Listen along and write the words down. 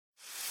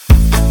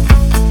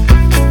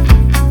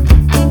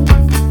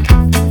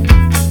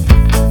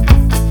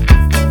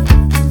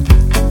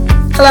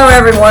Hello,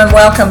 everyone.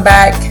 Welcome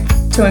back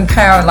to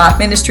Empowering Life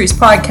Ministries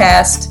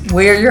podcast.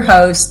 We're your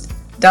hosts,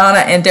 Donna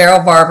and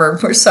Daryl Barber.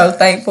 We're so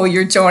thankful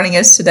you're joining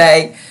us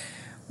today.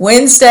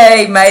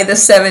 Wednesday, May the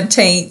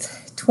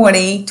 17th,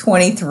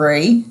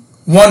 2023.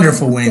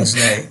 Wonderful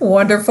Wednesday.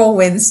 Wonderful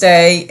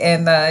Wednesday.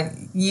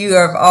 And you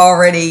have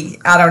already,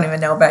 I don't even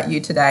know about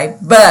you today,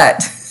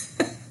 but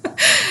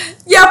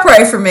y'all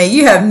pray for me.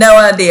 You have no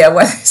idea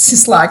what it's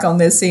just like on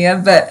this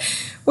end, but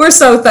we're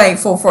so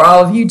thankful for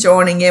all of you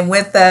joining in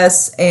with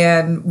us,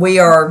 and we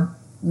are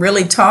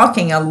really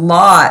talking a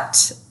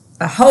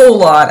whole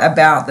lot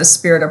about the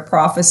spirit of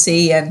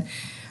prophecy and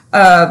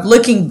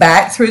looking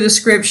back through the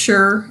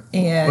scripture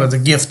and the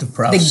gift of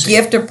prophecy.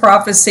 The gift of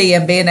prophecy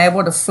and being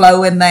able to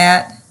flow in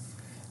that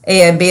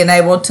and being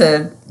able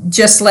to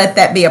just let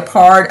that be a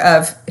part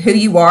of who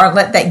you are and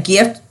let that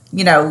gift,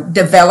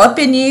 develop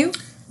in you.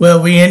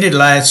 Well, we ended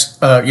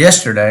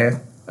yesterday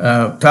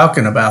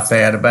talking about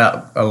that,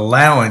 about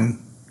allowing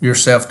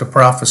yourself to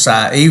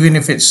prophesy, even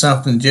if it's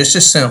something just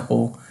as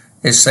simple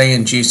as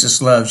saying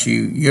Jesus loves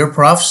you. You're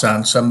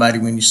prophesying to somebody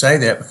when you say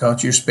that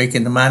because you're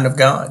speaking the mind of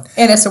God.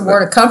 And it's a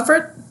word of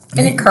comfort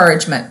and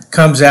encouragement.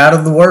 Comes out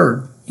of the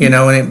word, and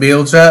it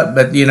builds up.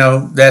 But,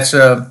 that's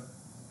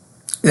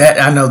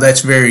I know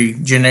that's very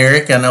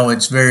generic. I know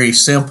it's very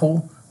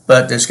simple,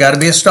 but there's got to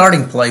be a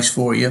starting place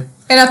for you.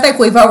 And I think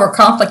we've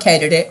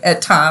overcomplicated it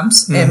at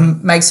times. Mm-hmm.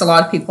 It makes a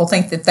lot of people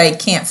think that they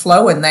can't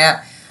flow in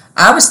that.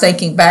 I was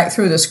thinking back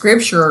through the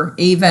scripture,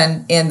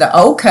 even in the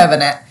Old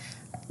Covenant,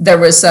 there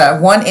was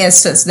one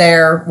instance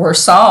there where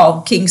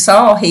King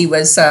Saul, he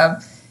was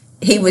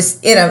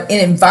in an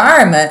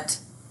environment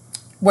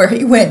where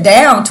he went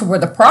down to where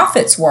the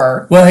prophets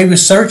were. Well, he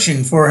was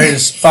searching for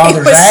his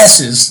father's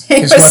asses,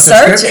 is what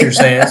the scripture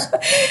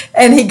says.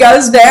 And he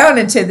goes down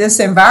into this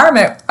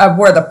environment of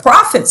where the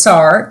prophets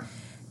are,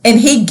 and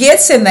he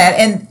gets in that,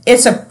 and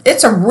it's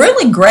a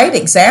really great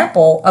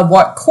example of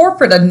what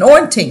corporate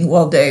anointing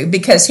will do,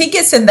 because he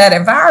gets in that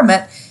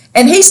environment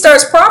and he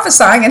starts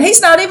prophesying, and he's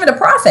not even a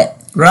prophet.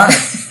 Right.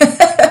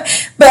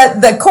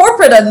 But the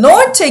corporate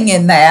anointing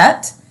in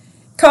that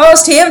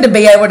caused him to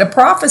be able to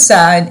prophesy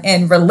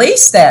and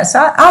release that. So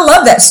I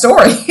love that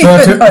story,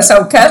 even though it's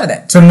Old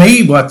Covenant. To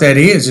me, what that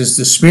is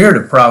the spirit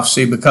of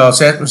prophecy, because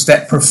that was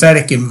that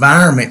prophetic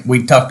environment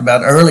we talked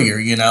about earlier,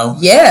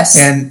 Yes.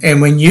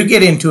 And when you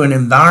get into an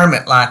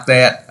environment like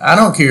that, I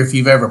don't care if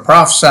you've ever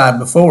prophesied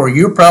before,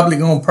 you're probably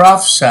going to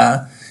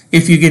prophesy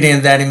if you get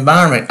into that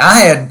environment. I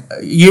had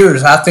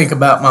years, I think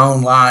about my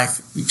own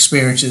life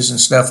experiences and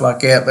stuff like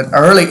that, but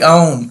early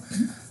on,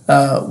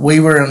 we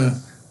were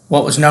in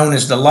what was known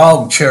as the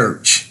log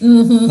church.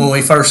 Mm-hmm. When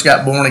we first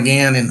got born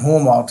again in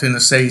Hornwall,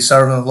 Tennessee,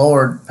 serving the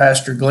Lord.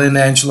 Pastor Glenn and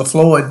Angela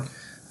Floyd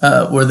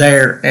were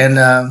there, and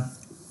I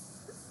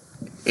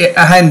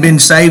hadn't been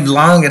saved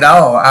long at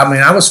all. I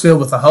mean, I was filled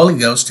with the Holy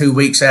Ghost 2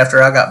 weeks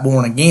after I got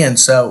born again,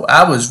 so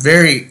I was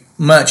very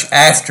much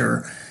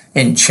after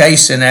and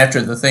chasing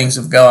after the things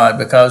of God,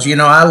 because,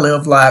 I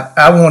lived like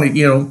I wanted,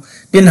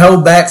 didn't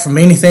hold back from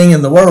anything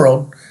in the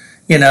world.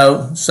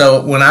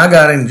 So when I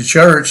got into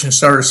church and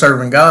started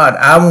serving God,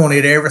 I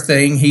wanted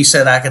everything He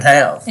said I could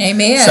have.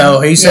 Amen.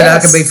 So He said I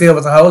could be filled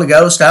with the Holy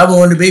Ghost. I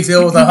wanted to be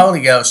filled with the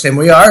Holy Ghost. And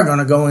we are going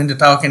to go into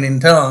talking in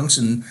tongues,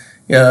 and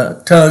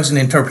tongues and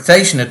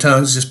interpretation of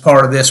tongues is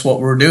part of this, what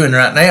we're doing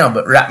right now.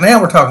 But right now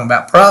we're talking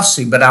about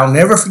prophecy. But I'll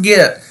never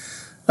forget,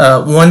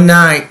 one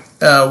night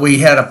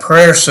we had a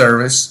prayer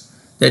service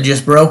that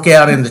just broke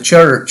out in the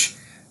church.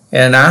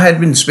 And I had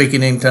been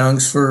speaking in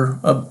tongues for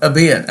a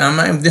bit.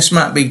 I mean, this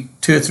might be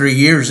 2 or 3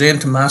 years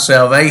into my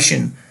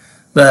salvation.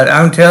 But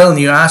I'm telling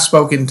you, I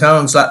spoke in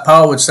tongues like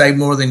Paul would say,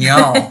 more than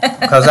y'all.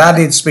 Because I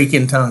did speak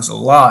in tongues a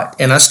lot,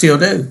 and I still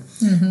do.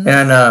 Mm-hmm.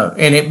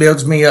 And it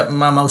builds me up in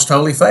my most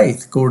holy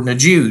faith, according to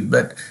Jude.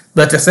 But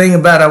the thing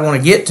about I want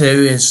to get to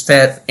is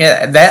that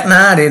that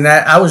night,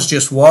 I was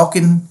just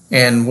walking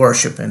and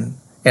worshiping.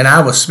 And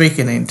I was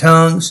speaking in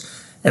tongues.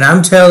 And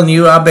I'm telling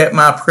you, I bet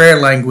my prayer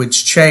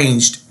language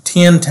changed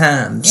 10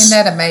 times.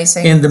 Isn't that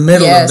amazing? In the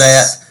middle of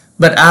that.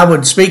 But I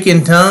would speak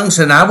in tongues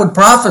and I would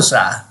prophesy,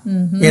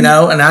 and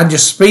I'd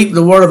just speak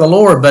the word of the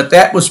Lord. But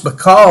that was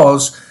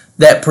because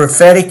that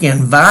prophetic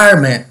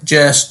environment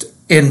just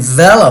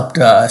enveloped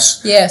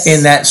us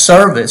in that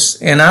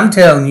service. And I'm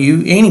telling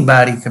you,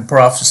 anybody could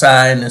prophesy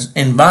in an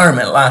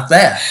environment like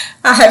that.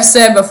 I have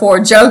said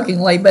before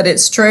jokingly, but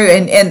it's true.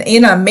 And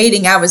in a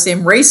meeting I was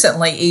in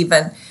recently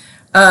even,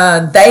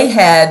 they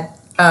had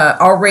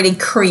already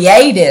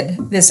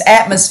created this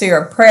atmosphere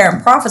of prayer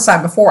and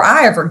prophesying before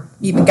I ever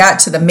even got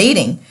to the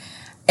meeting.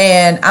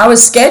 And I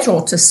was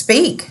scheduled to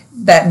speak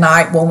that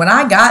night. Well, when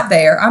I got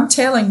there, I'm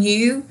telling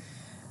you,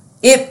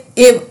 if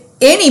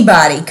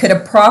anybody could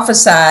have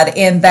prophesied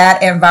in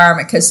that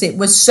environment, because it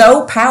was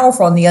so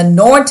powerful and the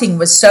anointing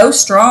was so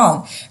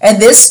strong.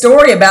 And this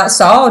story about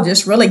Saul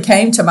just really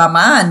came to my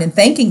mind in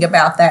thinking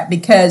about that,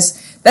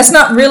 because that's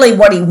not really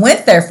what he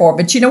went there for.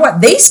 But you know what?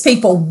 These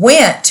people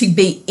went to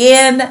be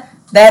in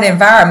that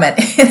environment.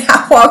 And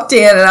I walked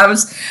in and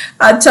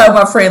I told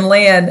my friend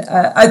Lynn,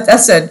 I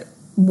said,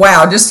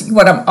 wow, just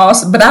what I'm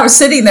awesome. But I was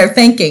sitting there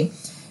thinking,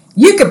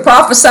 you could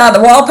prophesy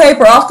the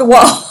wallpaper off the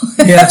wall.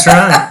 Yeah, that's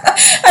right.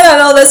 And I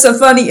know that's a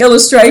funny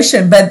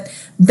illustration, but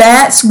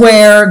that's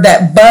where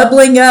that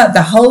bubbling up,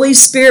 the Holy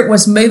Spirit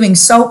was moving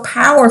so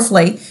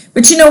powerfully.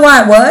 But you know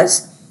why it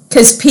was?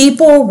 Because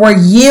people were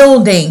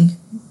yielding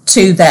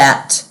to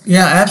that.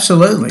 Yeah,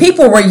 absolutely.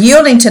 People were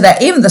yielding to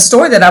that. Even the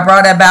story that I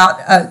brought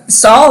about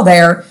Saul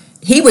there,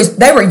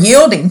 they were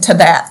yielding to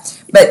that.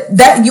 But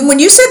when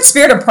you said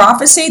spirit of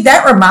prophecy,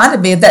 that reminded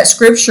me of that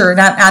scripture, and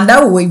I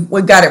know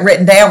we've got it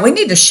written down. We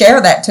need to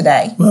share that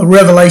today. Well,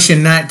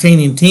 Revelation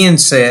 19:10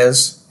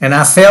 says, "And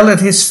I fell at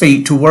his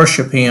feet to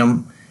worship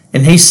him,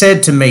 and he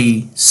said to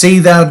me, See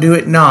thou do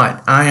it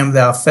not. I am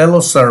thy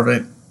fellow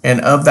servant, and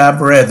of thy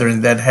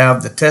brethren that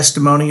have the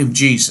testimony of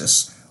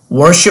Jesus.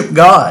 Worship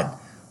God,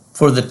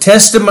 for the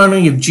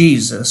testimony of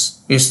Jesus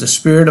is the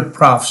spirit of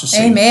prophecy."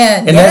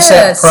 Amen. And yes.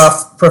 that's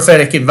that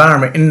prophetic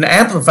environment. In the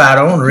Amplified,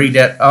 I want to read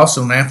that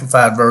also in the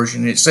Amplified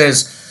version. It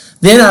says,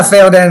 "Then I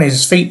fell down at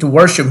his feet to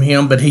worship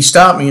him, but he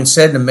stopped me and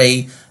said to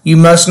me, You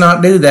must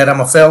not do that. I'm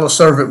a fellow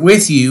servant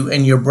with you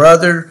and your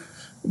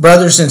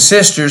brothers and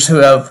sisters who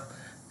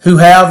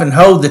have and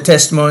hold the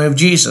testimony of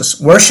Jesus.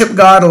 Worship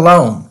God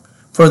alone,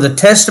 for the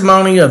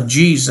testimony of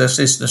Jesus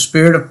is the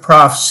spirit of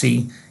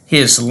prophecy.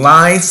 His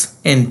life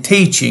and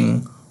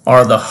teaching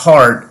are the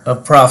heart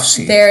of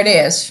prophecy." There it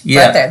is.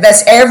 Yeah. Right there.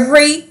 That's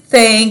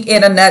everything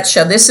in a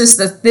nutshell. This is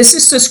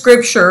the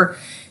scripture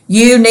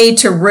you need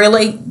to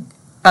really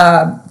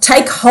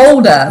take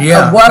hold of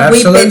what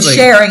absolutely. we've been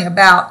sharing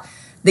about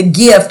the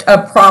gift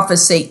of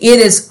prophecy. It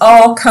is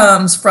all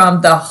comes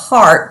from the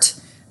heart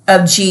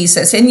of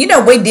Jesus. And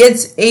we did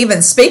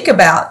even speak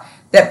about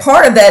that.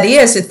 Part of that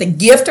is that the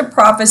gift of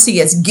prophecy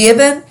is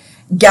given,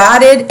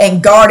 guided,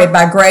 and guarded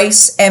by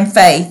grace and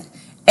faith.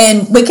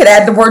 And we could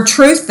add the word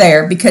truth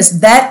there,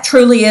 because that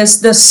truly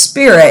is the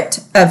spirit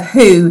of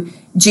who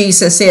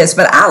Jesus is.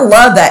 But I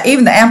love that,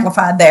 even the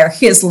Amplified there.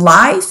 His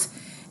life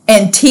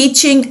and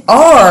teaching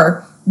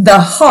are the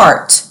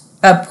heart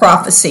of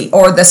prophecy,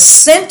 or the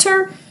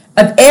center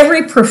of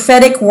every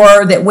prophetic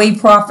word that we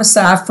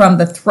prophesy from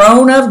the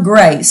throne of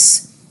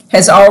grace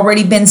has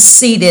already been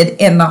seated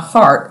in the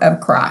heart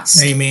of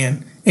Christ.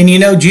 Amen. And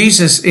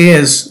Jesus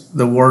is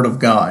the Word of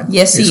God.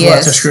 Yes, He is. Is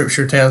what the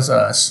Scripture tells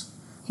us.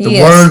 He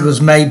The Word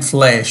was made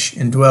flesh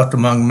and dwelt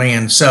among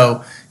men.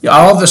 So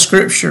all the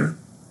Scripture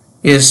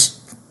is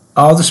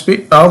all the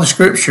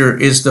Scripture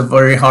is the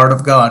very heart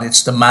of God.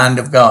 It's the mind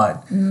of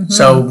God. Mm-hmm.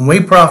 So when we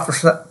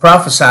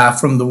prophesy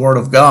from the Word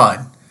of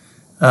God,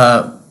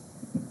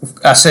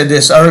 I said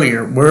this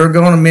earlier, we're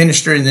going to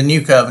minister in the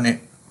new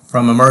covenant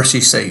from a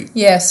mercy seat.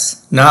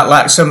 Yes. Not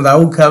like some of the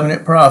old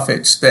covenant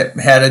prophets that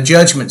had a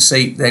judgment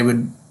seat they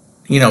would,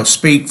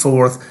 speak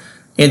forth.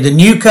 In the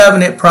new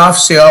covenant,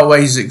 prophecy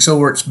always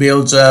exhorts,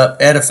 builds up,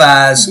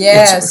 edifies.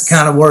 Yes. It's the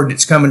kind of word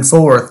that's coming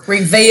forth.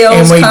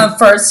 Reveals,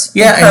 comforts,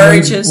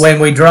 encourages. And when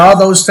we draw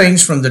those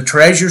things from the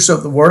treasures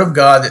of the Word of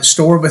God that's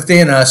stored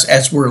within us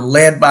as we're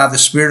led by the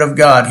Spirit of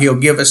God, He'll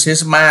give us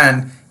His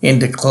mind in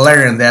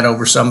declaring that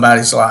over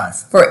somebody's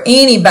life. For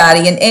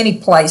anybody in any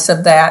place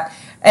of that.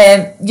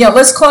 And,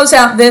 let's close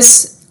out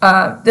this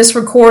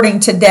recording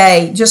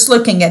today just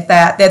looking at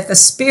that the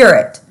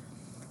Spirit,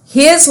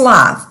 His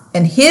life,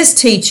 and His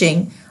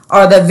teaching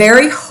are the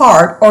very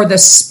heart or the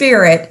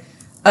spirit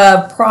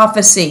of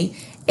prophecy.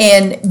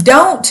 And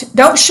don't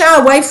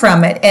shy away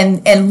from it,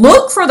 and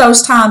look for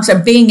those times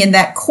of being in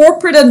that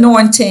corporate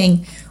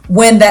anointing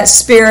when that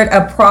spirit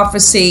of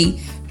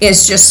prophecy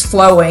is just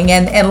flowing,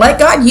 and let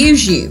God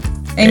use you.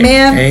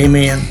 Amen.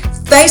 Amen.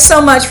 Thanks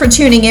so much for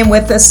tuning in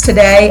with us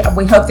today.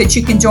 We hope that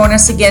you can join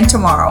us again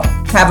tomorrow.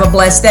 Have a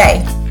blessed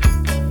day.